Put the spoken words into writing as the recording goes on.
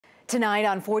Tonight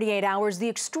on 48 Hours, the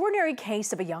extraordinary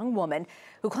case of a young woman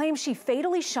who claims she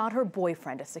fatally shot her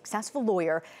boyfriend, a successful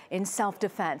lawyer, in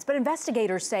self-defense. But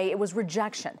investigators say it was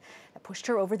rejection that pushed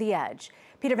her over the edge.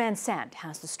 Peter Van Sant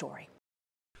has the story.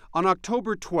 On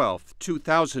October 12,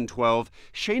 2012,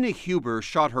 Shayna Huber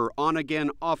shot her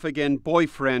on-again, off-again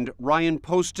boyfriend, Ryan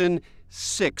Poston,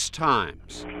 6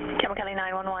 times. Campbell County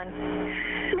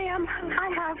 911. Ma'am,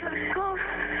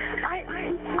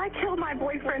 I killed my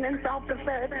boyfriend in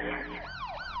self-defense.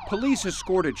 Police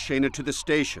escorted Shayna to the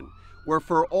station, where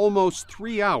for almost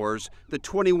 3 hours, the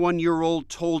 21-year-old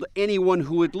told anyone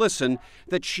who would listen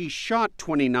that she shot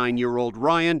 29-year-old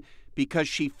Ryan because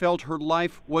she felt her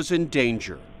life was in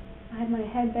danger. I had my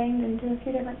head banged into a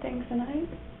few different things tonight,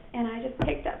 and I just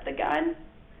picked up the gun,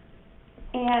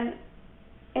 and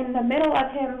in the middle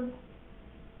of him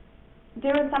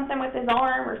doing something with his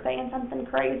arm or saying something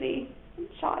crazy,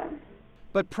 shot him.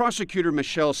 But prosecutor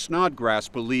Michelle Snodgrass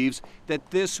believes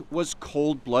that this was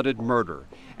cold-blooded murder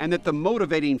and that the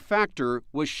motivating factor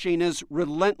was Shayna's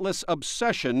relentless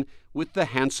obsession with the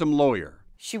handsome lawyer.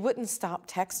 She wouldn't stop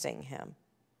texting him,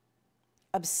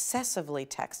 obsessively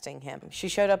texting him. She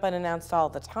showed up unannounced all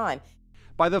the time.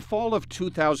 By the fall of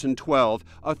 2012,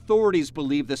 authorities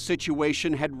believe the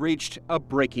situation had reached a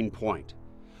breaking point.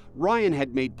 Ryan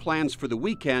had made plans for the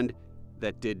weekend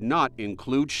that did not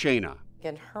include Shayna.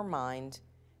 In her mind,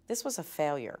 this was a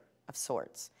failure of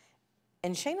sorts,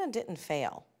 and Shayna didn't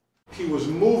fail. He was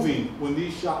moving when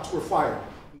these shots were fired.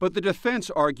 But the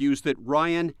defense argues that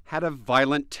Ryan had a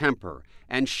violent temper,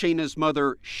 and Shayna's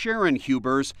mother, Sharon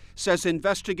Hubers, says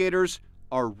investigators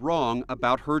are wrong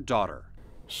about her daughter.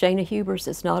 Shayna Hubers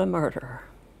is not a murderer.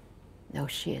 No,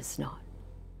 she is not.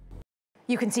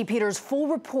 You can see Peter's full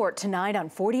report tonight on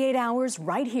 48 Hours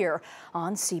right here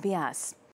on CBS.